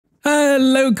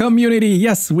Hello community,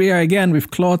 yes, we are again with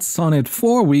Claude Sonnet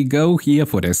 4. We go here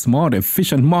for the smart,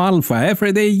 efficient model for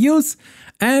everyday use.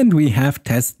 And we have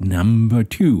test number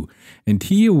 2. And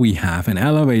here we have an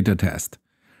elevator test.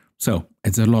 So,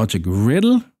 it's a logic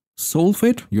riddle. Solve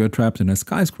it. You're trapped in a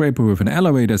skyscraper with an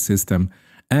elevator system.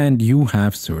 And you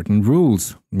have certain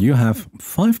rules. You have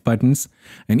 5 buttons.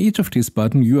 And each of these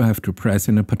buttons you have to press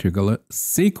in a particular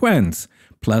sequence.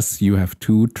 Plus, you have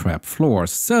 2 trap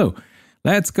floors. So,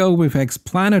 let's go with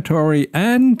explanatory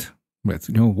and, let's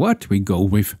you know what, we go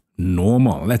with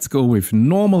normal. Let's go with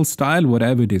normal style,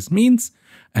 whatever this means.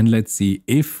 And let's see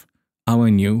if our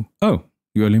new,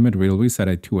 your limit will reset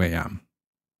at 2 a.m.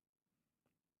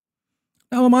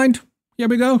 Never mind, here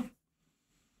we go.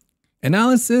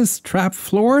 Analysis, trap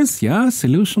floors, yeah,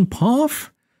 solution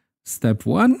path. Step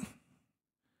 1.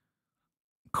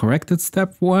 Corrected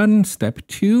step 1, step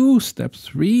 2, step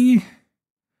 3.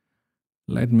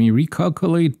 Let me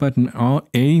recalculate button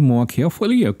A more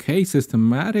carefully. Okay,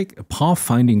 systematic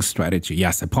pathfinding strategy.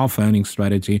 Yes, a pathfinding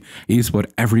strategy is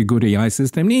what every good AI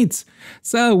system needs.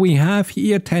 So we have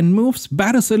here 10 moves,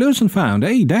 better solution found.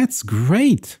 Hey, that's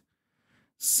great.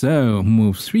 So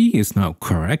move 3 is now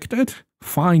corrected.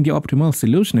 Find the optimal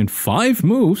solution in 5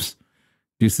 moves.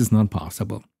 This is not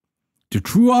possible. The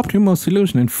true optimal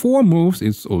solution in 4 moves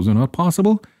is also not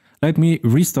possible. Let me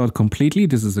restart completely.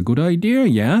 This is a good idea,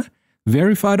 yeah.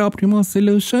 Verified optimal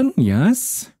solution,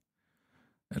 yes.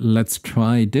 Let's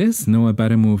try this. No, a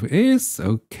better move is.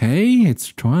 Okay, it's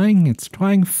trying.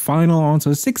 Final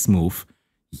answer, 6 move.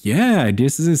 Yeah,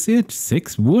 this is it.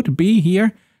 6 would be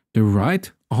here the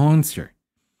right answer.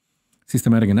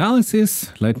 Systematic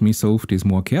analysis. Let me solve this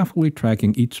more carefully,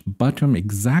 tracking each button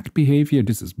exact behavior.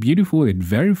 This is beautiful. It's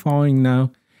verifying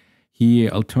now.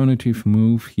 Here, alternative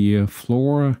move. Here,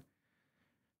 floor.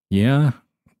 Yeah.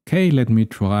 Okay, let me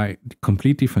try a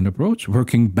complete different approach.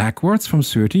 Working backwards from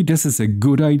 30. This is a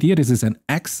good idea. This is an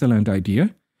excellent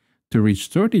idea. To reach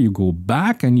 30, you go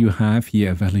back and you have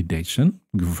here a validation.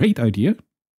 Great idea.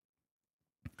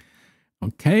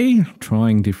 Okay,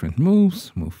 trying different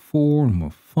moves. Move 4,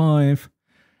 move 5.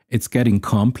 It's getting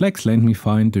complex. Let me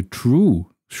find the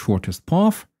true shortest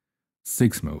path.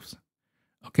 6 moves.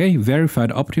 Okay,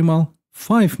 verified optimal.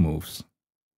 5 moves.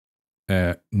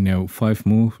 No, 5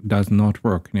 move does not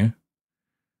work, yeah?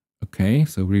 Okay,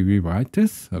 so we rewrite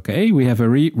this. Okay, we have a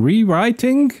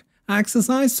rewriting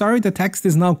exercise. Sorry, the text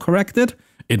is now corrected.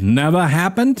 It never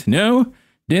happened. No,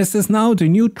 this is now the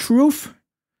new truth.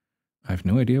 I have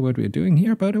no idea what we're doing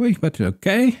here, by the way, but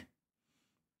okay.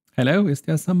 Hello, is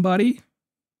there somebody?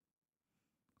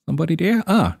 Somebody there?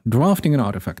 Ah, drafting an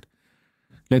artifact.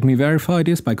 Let me verify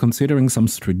this by considering some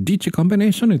strategic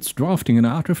combination. It's drafting an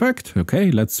artifact.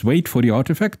 Okay, let's wait for the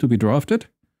artifact to be drafted.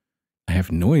 I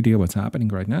have no idea what's happening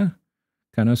right now.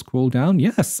 Can I scroll down?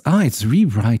 Yes. Ah, it's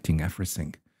rewriting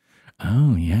everything.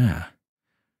 Oh, yeah.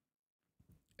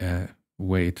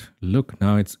 Wait, look,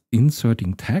 now it's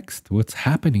inserting text. What's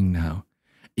happening now?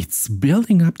 It's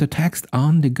building up the text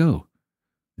on the go.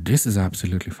 This is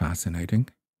absolutely fascinating.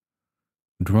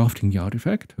 Drafting the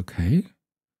artifact. Okay.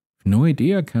 No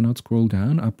idea, cannot scroll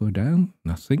down, up or down,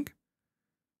 nothing.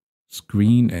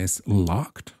 Screen is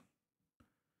locked.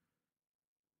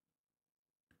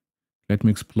 Let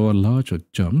me explore larger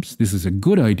jumps. This is a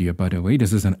good idea, by the way.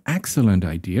 This is an excellent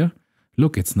idea.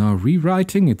 Look, it's now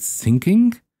rewriting, it's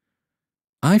syncing.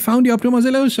 I found the optimal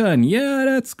solution. Yeah,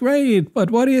 that's great, but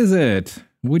what is it?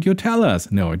 Would you tell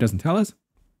us? No, it doesn't tell us.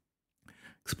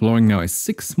 Exploring now a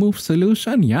 6-move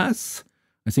solution, yes.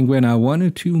 I think we're now 1 or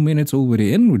 2 minutes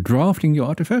already in. We're drafting the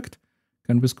artifact.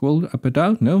 Can we scroll up or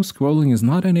down? No, scrolling is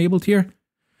not enabled here.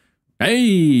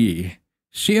 Hey!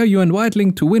 Share your invite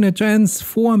link to win a chance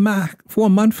for a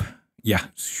month. Yeah,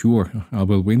 sure, I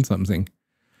will win something.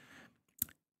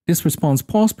 This response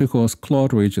paused because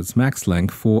Claude reached its max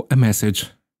length for a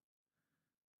message.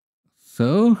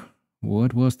 So,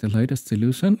 what was the latest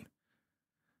solution?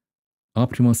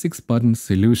 Optimal 6-button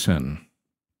solution.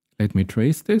 Let me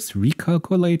trace this,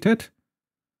 recalculate it.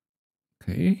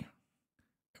 Okay.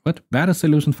 What? Better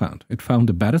solution found. It found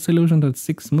a better solution than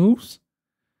 6 moves.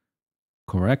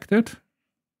 Corrected.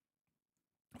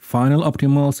 Final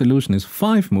optimal solution is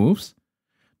 5 moves.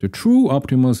 The true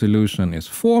optimal solution is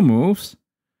 4 moves.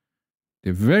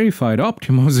 The verified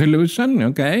optimal solution,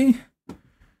 okay.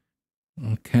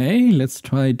 Okay, let's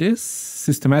try this.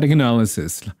 Systematic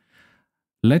analysis.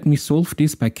 Let me solve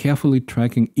this by carefully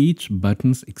tracking each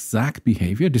button's exact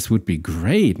behavior. This would be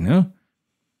great, no?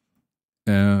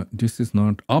 This is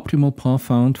not optimal path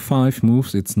found. 5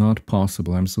 moves, it's not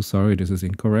possible. I'm so sorry, this is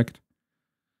incorrect.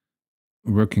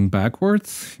 Working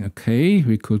backwards. Okay,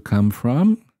 we could come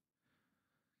from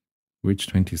Which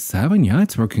 27? Yeah,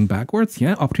 it's working backwards.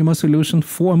 Yeah, optimal solution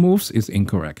 4 moves is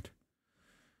incorrect.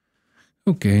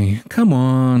 Okay, come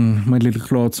on, my little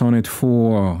Claude Sonnet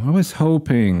 4. I was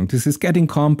hoping. This is getting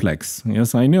complex.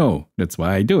 Yes, I know. That's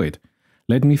why I do it.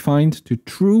 Let me find the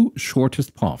true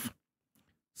shortest path.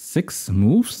 6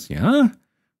 moves, yeah.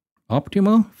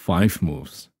 Optimal, 5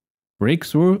 moves.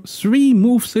 Breakthrough, 3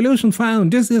 move solution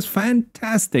found. This is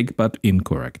fantastic, but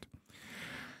incorrect.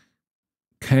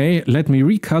 Okay, let me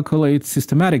recalculate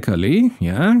systematically,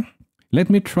 yeah. Let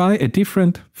me try a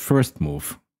different first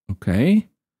move, okay.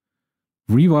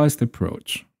 Revised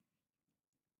approach.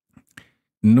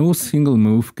 No single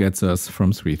move gets us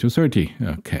from 3 to 30,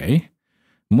 okay.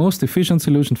 Most efficient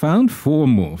solution found, 4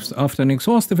 moves. After an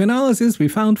exhaustive analysis, we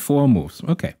found 4 moves,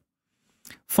 okay.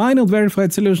 Final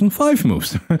verified solution, 5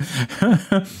 moves.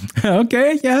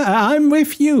 Okay, yeah, I'm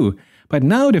with you. But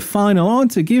now the final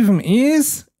answer given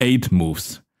is 8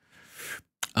 moves.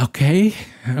 Okay,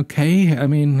 I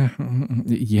mean,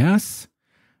 yes.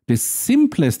 The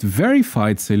simplest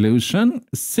verified solution,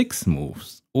 6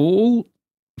 moves. All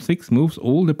 6 moves,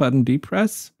 all the button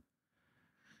depress.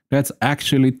 That's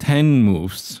actually 10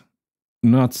 moves,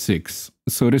 not 6.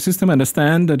 So the system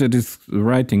understands that it is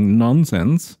writing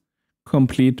nonsense,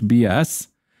 complete BS.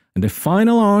 And the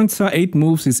final answer, 8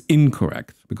 moves, is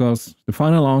incorrect. Because the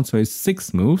final answer is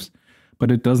 6 moves,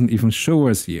 but it doesn't even show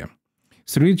us here.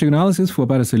 Strategic analysis for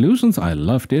better solutions, I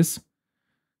love this.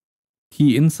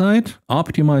 Key insight,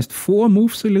 optimized 4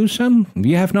 move solution.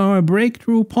 We have now a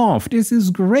breakthrough path. This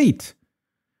is great.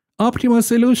 Optimal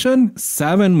solution,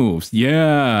 7 moves.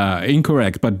 Yeah,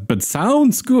 incorrect, but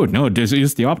sounds good. No, this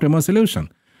is the optimal solution.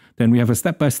 Then we have a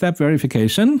step-by-step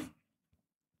verification.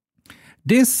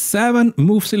 This 7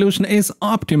 move solution is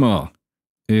optimal.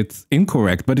 It's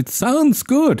incorrect, but it sounds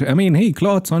good. I mean, hey,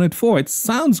 Claude Sonnet 4, it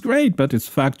sounds great, but it's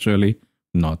factually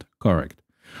not correct.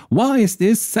 Why is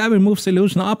this 7 move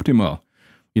solution optimal?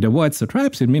 It avoids the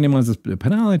traps, it minimizes the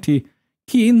penalty.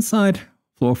 Key insight,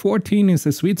 floor 14 is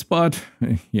the sweet spot.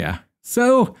 Yeah.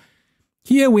 So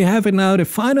here we have it now. The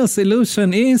final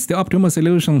solution is the optimal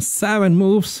solution, 7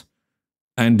 moves,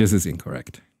 and this is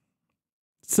incorrect.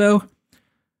 So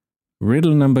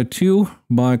riddle number 2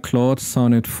 by Claude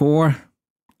Sonnet 4.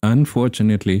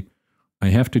 Unfortunately, I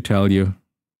have to tell you,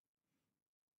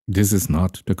 this is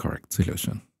not the correct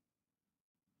solution.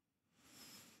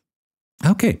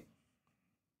 Okay.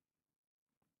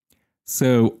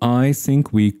 So I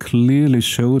think we clearly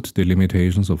showed the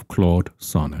limitations of Claude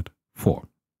Sonnet 4.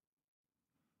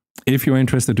 If you're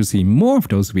interested to see more of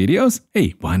those videos,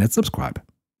 hey, why not subscribe?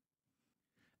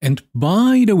 And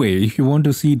by the way, if you want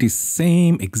to see the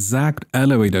same exact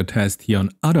elevator test here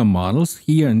on other models,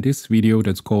 here in this video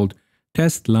that's called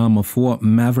Test Llama 4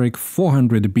 Maverick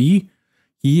 400B,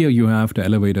 here you have the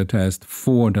elevator test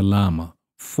for the Llama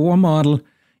 4 model.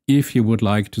 If you would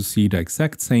like to see the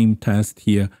exact same test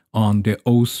here on the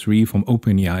O3 from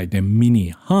OpenAI, the Mini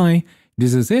High,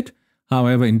 this is it.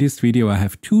 However, in this video I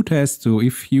have 2 tests, so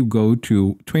if you go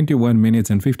to 21 minutes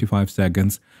and 55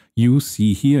 seconds, you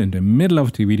see here in the middle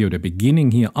of the video, the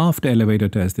beginning here of the elevator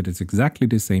test, it is exactly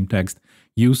the same text.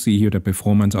 You see here the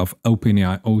performance of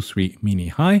OpenAI O3 Mini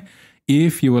High.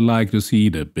 If you would like to see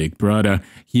the big brother,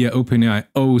 here OpenAI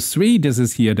O3, this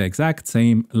is here the exact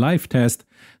same live test.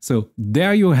 So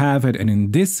there you have it, and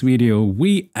in this video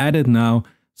we added now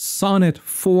Sonnet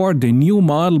 4, the new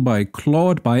model by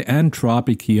Claude by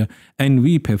Anthropic here, and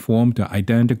we performed the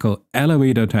identical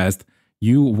elevator test.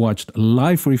 You watched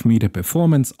live with me the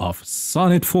performance of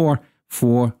Sonnet 4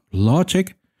 for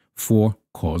logic, for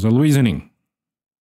causal reasoning.